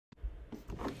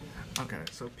Okay,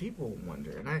 so people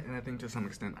wonder, and I think to some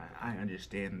extent I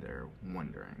understand their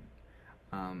wondering.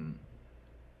 Um,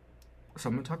 so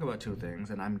I'm gonna talk about two things,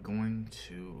 and I'm going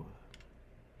to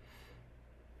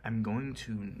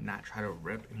not try to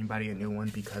rip anybody a new one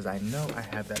because I know I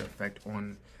have that effect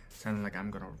on sounding like I'm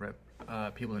gonna rip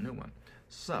people a new one.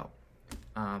 So,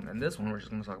 in this one, we're just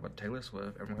gonna talk about Taylor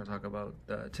Swift, and we're gonna talk about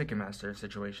the Ticketmaster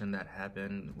situation that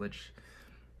happened, which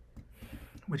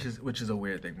is a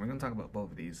weird thing. We're gonna talk about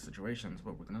both of these situations,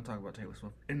 but we're gonna talk about Taylor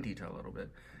Swift in detail a little bit,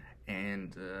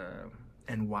 and uh,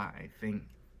 and why I think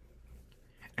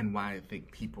and why I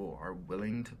think people are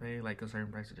willing to pay like a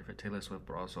certain price for Taylor Swift,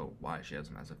 but also why she has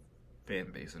a massive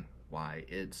fan base and why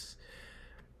it's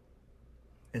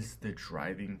the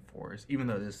driving force. Even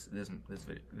though this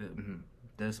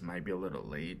might be a little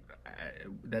late,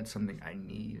 that's something I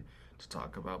need to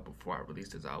talk about before I release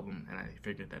this album, and I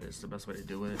figured that is the best way to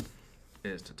do it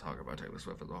is to talk about Taylor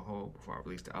Swift as a whole before I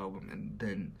release the album, and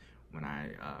then when I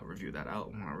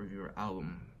when I review her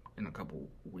album in a couple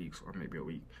weeks or maybe a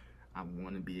week, I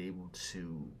want to be able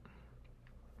to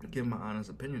give my honest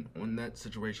opinion on that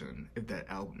situation if that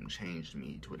album changed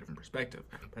me to a different perspective.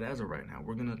 But as of right now,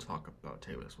 we're gonna talk about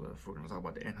Taylor Swift. We're gonna talk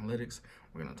about the analytics.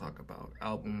 We're gonna talk about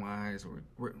album wise.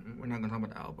 We're not gonna talk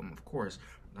about the album, of course.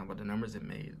 We're talking about the numbers it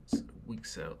made, week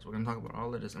sales. We're gonna talk about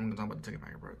all of this, and we're gonna talk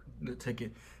about the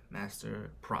Ticket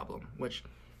Master problem, which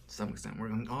to some extent we're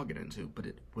gonna all get into, but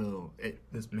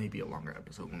this may be a longer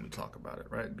episode when we talk about it,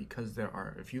 right? Because there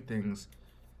are a few things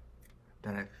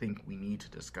that I think we need to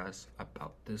discuss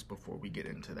about this before we get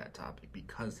into that topic,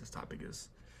 because this topic is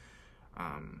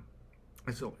um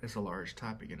it's a large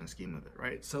topic in the scheme of it,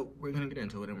 right? So we're gonna get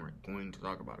into it and we're going to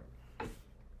talk about it.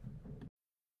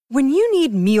 When you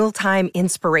need mealtime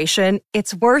inspiration,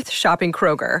 it's worth shopping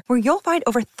Kroger, where you'll find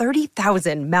over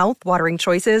 30,000 mouthwatering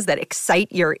choices that excite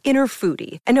your inner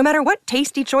foodie. And no matter what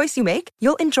tasty choice you make,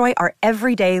 you'll enjoy our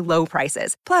everyday low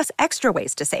prices, plus extra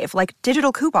ways to save, like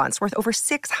digital coupons worth over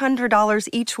 $600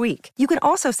 each week. You can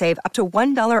also save up to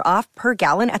 $1 off per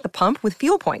gallon at the pump with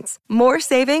fuel points. More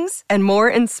savings and more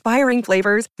inspiring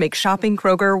flavors make shopping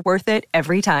Kroger worth it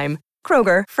every time.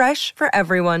 Kroger, fresh for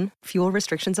everyone. Fuel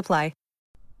restrictions apply.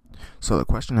 So the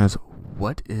question is,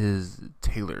 what is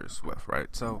Taylor Swift, right?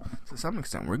 So to some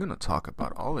extent, we're gonna talk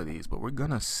about all of these, but we're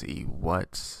gonna see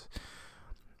what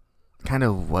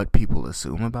people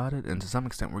assume about it, and to some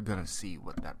extent, we're gonna see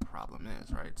what that problem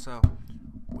is, right? So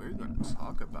we're gonna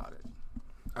talk about it.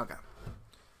 Okay.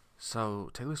 So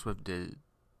Taylor Swift did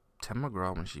Tim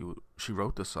McGraw when she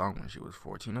wrote the song when she was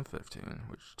 14 or 15,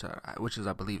 which is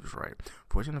I believe is right.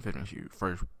 14 or 15, she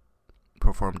first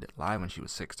performed it live when she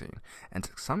was 16, and to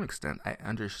some extent, I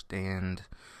understand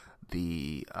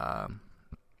the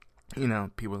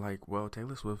people are like, well,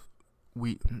 Taylor Swift,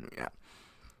 we yeah,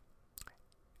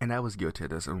 and I was guilty of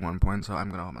this at one point, so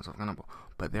I'm gonna hold myself accountable.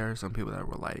 But there are some people that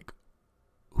were like,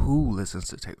 who listens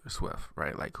to Taylor Swift,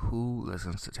 right? Like, who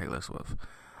listens to Taylor Swift?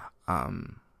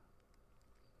 Um,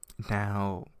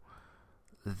 Now,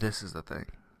 this is the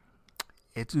thing.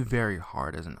 It's very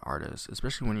hard as an artist,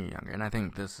 especially when you're younger. And I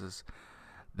think this is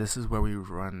where we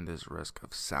run this risk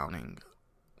of sounding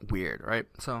weird, right?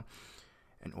 So,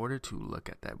 in order to look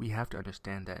at that, we have to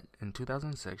understand that in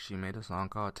 2006, she made a song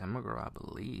called Tim McGraw, I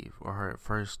believe, or her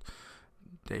first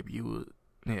debut.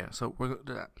 Yeah, so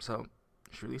so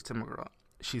she released Tim McGraw.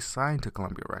 She signed to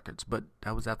Columbia Records, but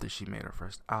that was after she made her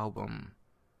first album,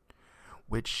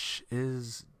 which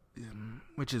is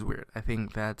which is weird. I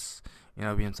think that's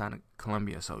being signed to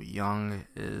Columbia so young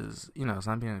is it's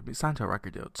not being signed to a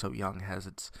record deal so young has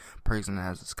its pros and it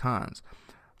has its cons.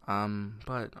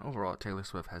 But overall, Taylor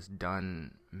Swift has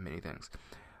done many things.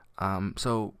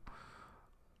 So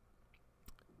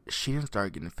she didn't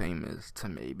start getting famous to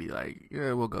maybe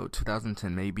we'll go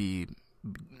 2010 maybe,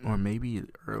 or maybe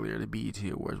earlier, the BET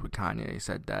Awards with Kanye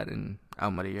said that in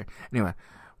album of the year. Anyway,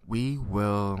 we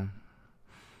will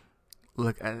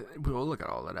we'll look at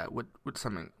all of that with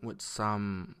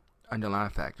some underlying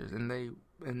factors,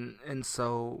 and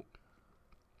so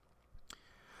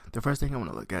the first thing I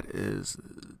want to look at is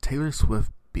Taylor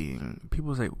Swift being,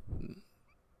 people say,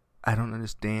 I don't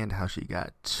understand how she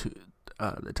got to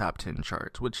the top 10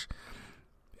 charts, which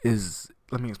is,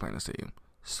 let me explain this to you.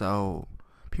 So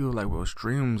people are like, well,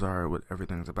 streams are what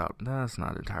everything's about. That's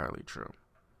not entirely true.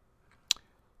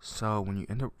 So when you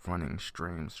end up running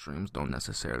streams don't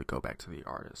necessarily go back to the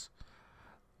artist.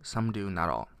 Some do, not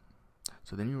all.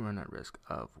 So then you run that risk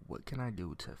of, what can I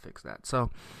do to fix that? So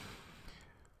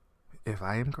if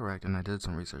I am correct, and I did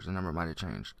some research, the number might have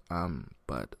changed.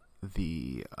 But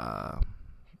the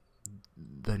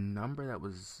number that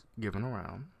was given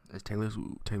around is Taylor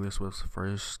Swift's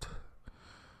first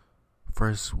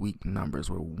first week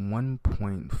numbers were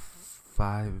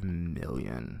 1.5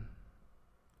 million.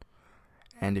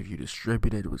 And if you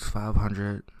distribute it, it was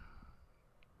 500.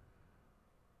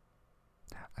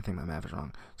 I think my math is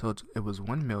wrong. So it was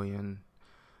 1 million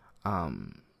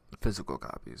physical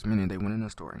copies, meaning they went in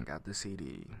the store and got the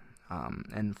CD.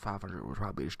 And 500 were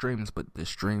probably the streams, but the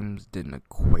streams didn't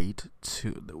equate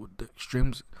to the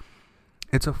streams.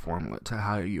 It's a formula to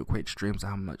how you equate streams to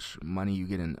how much money you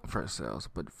get in first sales.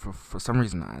 But for some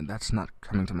reason, that's not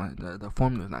coming to the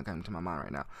formula is not coming to my mind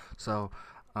right now. So,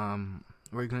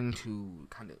 we're going to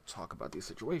kind of talk about these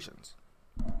situations.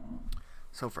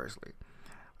 So firstly,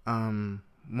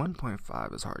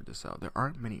 1.5 is hard to sell. There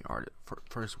aren't many artists for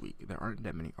first week. There aren't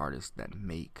that many artists that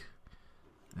make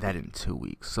that in 2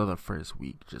 weeks. So the first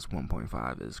week, just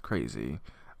 1.5 is crazy.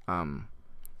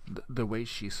 The way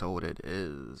she sold it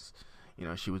is,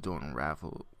 she was doing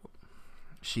raffle.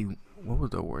 What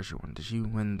was the award she won? Did she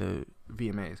win the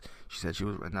VMAs? She said she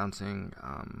was announcing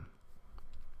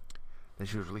that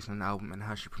she was releasing an album, and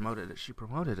how she promoted it. She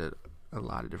promoted it a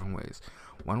lot of different ways.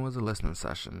 One was a listening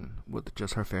session with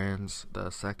just her fans. The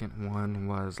second one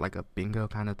was like a bingo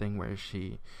kind of thing where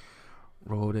she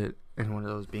rolled it in one of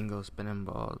those bingo spinning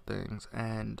ball things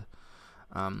and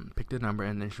picked a number,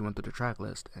 and then she went through the track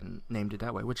list and named it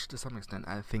that way, which to some extent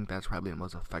I think that's probably the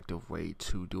most effective way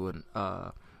to do an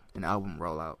album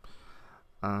rollout.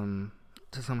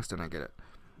 To some extent I get it.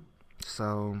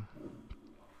 So,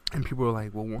 and people were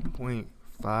like, well,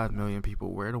 1.5 million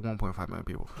people, where are the 1.5 million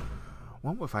people?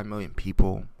 1.5 million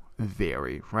people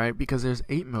vary, right? Because there's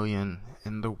 8 million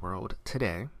in the world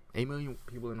today. 8 million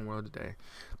people in the world today.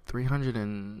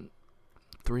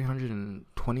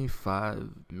 325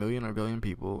 million or billion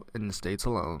people in the States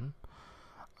alone.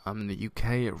 In the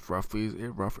UK, it roughly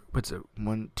puts it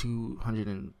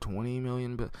 220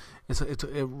 million, but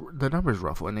the numbers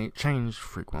ruffle and they change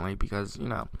frequently because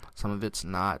some of it's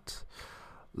not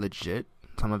legit,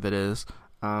 some of it is.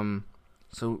 So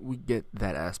we get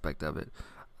that aspect of it.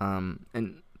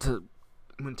 And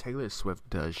when Taylor Swift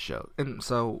does show,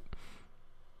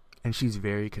 and she's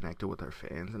very connected with her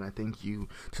fans, and I think to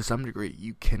some degree,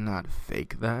 you cannot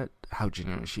fake that, how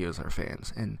genuine she is with her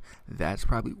fans, and that's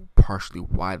probably partially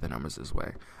why the number's this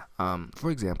way.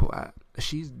 For example,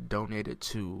 she's donated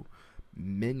to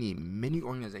many, many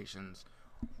organizations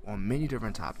on many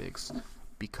different topics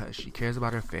because she cares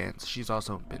about her fans. She's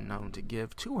also been known to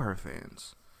give to her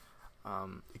fans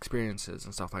experiences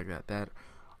and stuff like that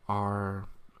are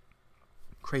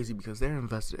crazy because they're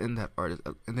invested in that artist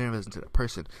and they're invested in that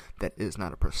person that is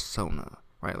not a persona,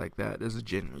 right? Like that is a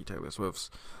genuine Taylor Swift's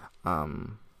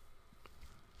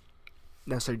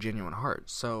that's her genuine heart.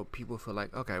 So people feel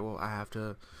like, okay, well, I have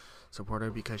to support her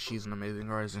because she's an amazing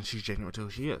artist and she's genuine to who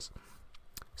she is.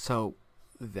 So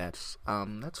that's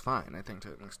fine, I think, to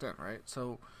an extent, right?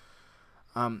 So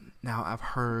now I've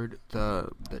heard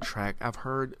the track, I've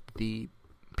heard the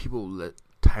people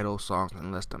title songs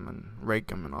and list them and rate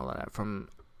them and all of that, from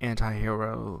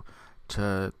Anti-Hero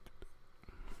to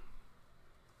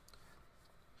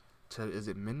is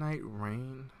it Midnight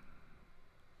Rain?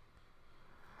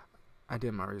 I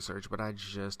did my research, but I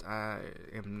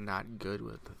am not good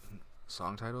with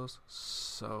song titles,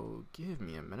 so give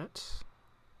me a minute.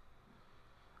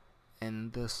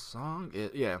 And the song,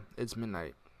 it's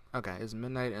Midnight. Okay, it's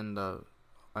Midnight and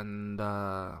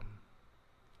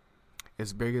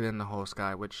it's Bigger Than the Whole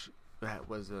Sky, which that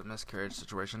was a miscarriage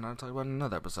situation. I'll talk about in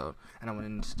another episode, and I went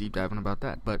into deep diving about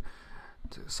that. But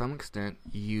to some extent,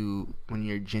 when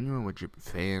you're genuine with your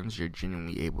fans, you're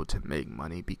genuinely able to make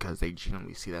money because they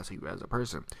genuinely see that's you as a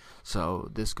person.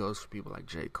 So this goes for people like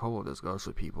J. Cole. This goes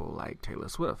for people like Taylor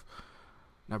Swift.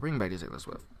 Now bring back to Taylor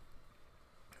Swift.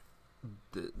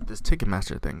 This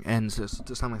Ticketmaster thing, and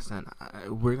to some extent,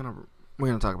 we're gonna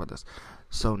talk about this.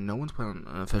 So no one's put on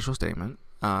an official statement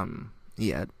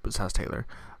yet, besides Taylor.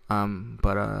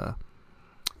 But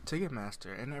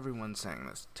Ticketmaster, and everyone's saying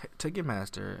this,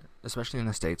 Ticketmaster, especially in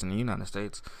the States, in the United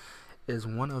States, is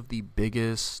one of the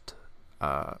biggest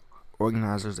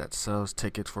organizers that sells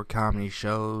tickets for comedy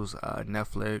shows,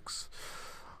 Netflix,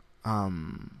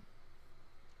 and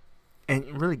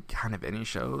really kind of any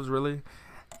shows, really.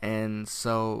 And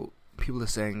so people are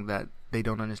saying that they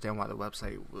don't understand why the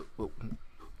website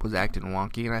was acting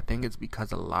wonky, and I think it's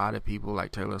because a lot of people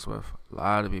like Taylor Swift,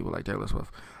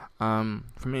 from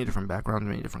many different backgrounds,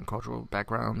 many different cultural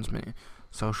backgrounds, many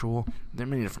social, there are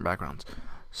many different backgrounds.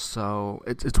 So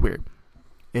it's weird.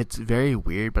 It's very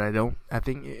weird, but I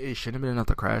think it shouldn't have been enough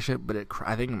to crash it, but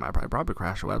I think it might probably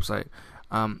crash the website.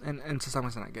 And to some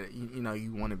extent I get it.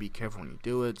 You want to be careful when you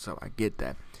do it, so I get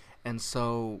that. And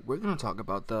so we're gonna talk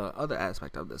about the other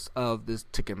aspect of this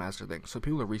Ticketmaster thing. So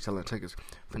people are reselling tickets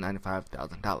for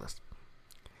 $95,000.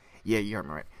 Yeah, you heard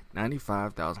me right,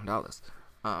 $95,000.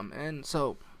 And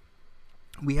so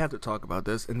we have to talk about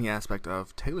this in the aspect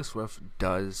of Taylor Swift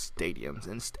does stadiums,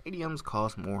 and stadiums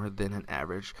cost more than an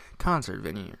average concert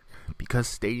venue because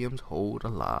stadiums hold a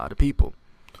lot of people.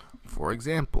 For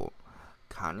example,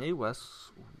 Kanye West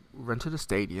rented a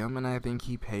stadium, and I think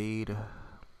he paid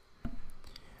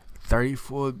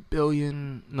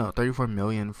 $34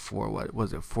 million for what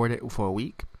was it, for a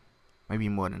week, maybe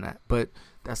more than that, but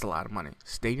that's a lot of money.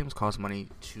 Stadiums cost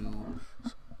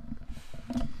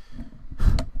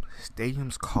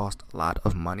a lot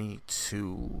of money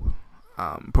to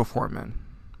perform in,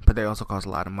 but they also cost a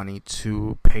lot of money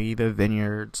to pay the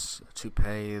vineyards, to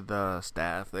pay the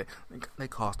staff. They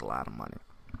cost a lot of money.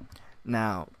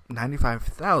 Now,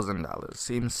 $95,000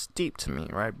 seems steep to me,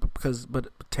 right?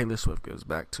 But Taylor Swift goes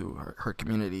back to her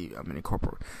community,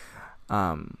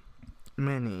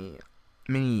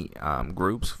 many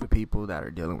groups for people that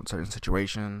are dealing with certain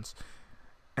situations.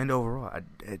 And overall, I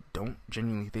don't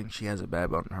genuinely think she has a bad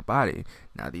bone in her body.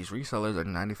 Now, these resellers are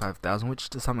 $95,000, which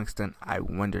to some extent I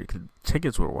wonder, because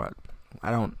tickets were what?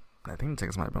 I think the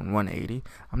tickets might have been $180.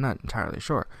 I'm not entirely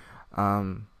sure.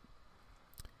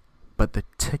 But the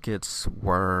tickets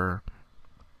were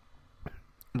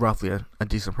roughly a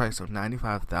decent price. So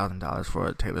 $95,000 for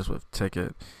a Taylor Swift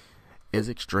ticket is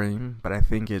extreme. But I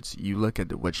think you look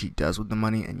at what she does with the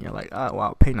money and you're like, oh,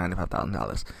 wow, pay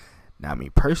 $95,000. Now,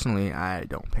 me personally, I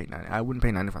wouldn't pay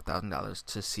 $95,000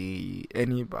 to see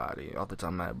anybody all the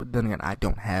time. But then again, I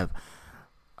don't have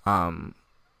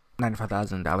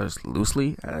 $95,000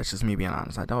 loosely. That's just me being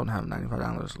honest. I don't have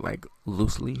 $95 like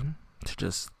loosely to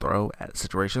just throw at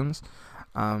situations.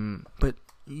 But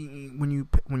when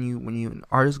an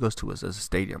artist goes to a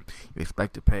stadium, you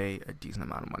expect to pay a decent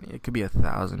amount of money. It could be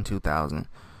 $1,000,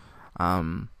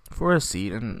 $2,000 for a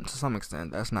seat, and to some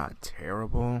extent, that's not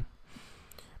terrible.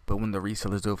 But when the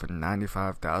resellers do it for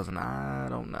 $95,000, I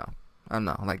don't know.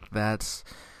 Like that's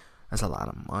a lot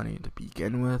of money to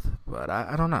begin with. But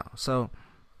I don't know. So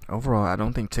overall, I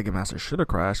don't think Ticketmaster should have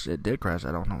crashed. It did crash.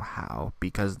 I don't know how,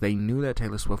 because they knew that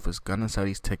Taylor Swift was gonna sell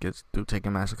these tickets through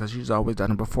Ticketmaster because she's always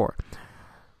done it before.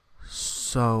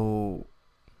 So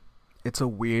it's a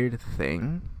weird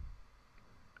thing,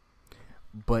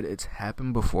 but it's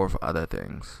happened before for other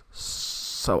things.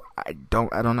 So I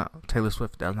don't know. Taylor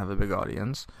Swift doesn't have a big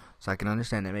audience, so I can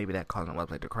understand that maybe that caused the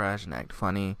website to crash and act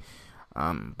funny.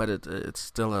 But it's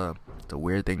still a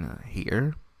weird thing to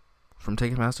hear from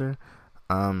Ticketmaster.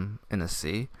 In a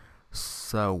C.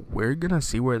 So we're gonna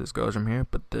see where this goes from here.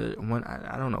 But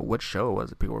I don't know what show it was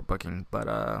that people were booking, but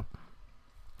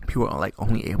people are like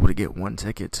only able to get one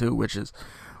ticket too, which is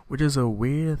a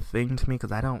weird thing to me,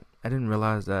 because I didn't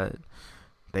realize that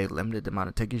they limited the amount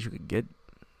of tickets you could get.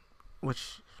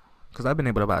 Because I've been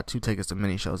able to buy 2 tickets to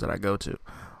many shows that I go to,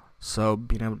 so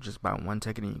being able to just buy 1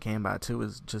 ticket and you can't buy 2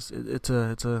 is just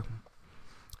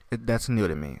that's new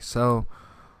to me. So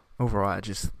overall, I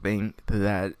just think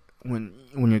that when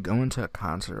you're going to a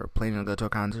concert or planning to go to a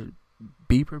concert,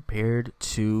 be prepared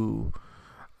to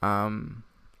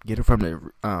get it from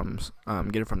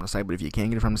the site. But if you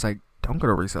can't get it from the site, don't go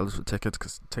to resellers for tickets,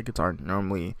 because tickets are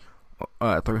normally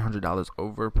 $300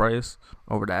 over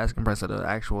the asking price of the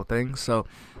actual thing. So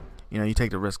you take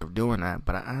the risk of doing that.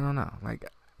 But I don't know. Like,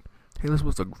 Taylor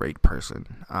Swift's a great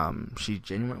person. She's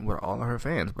genuine with all of her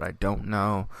fans, but I don't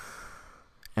know.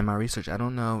 In my research, I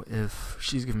don't know if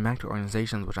she's giving back to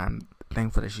organizations, which I'm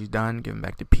thankful that she's done, giving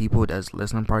back to people, does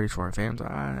listening parties for her fans.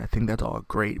 I think that's all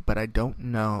great, but I don't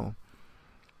know.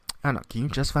 Can you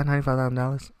justify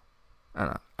 $95,000? I don't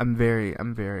know. I'm very.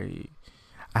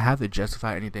 I have to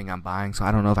justify anything I'm buying, so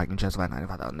I don't know if I can justify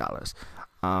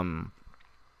 $95,000.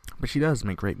 But she does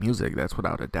make great music. That's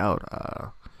without a doubt.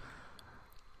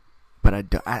 But I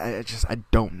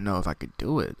don't know if I could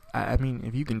do it. I mean,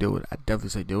 if you can do it, I'd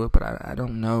definitely say do it. But I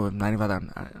don't know if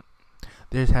 $95,000.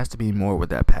 There has to be more with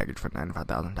that package for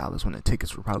 $95,000 when the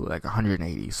tickets were probably like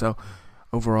 $180. So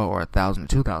overall, or $1,000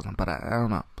 to $2,000. But I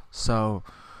don't know. So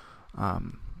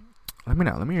let me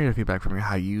know. Let me hear your feedback from you.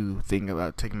 How you think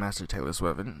about Ticketmaster, Taylor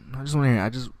Swift, and I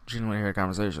just genuinely want to hear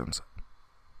conversations.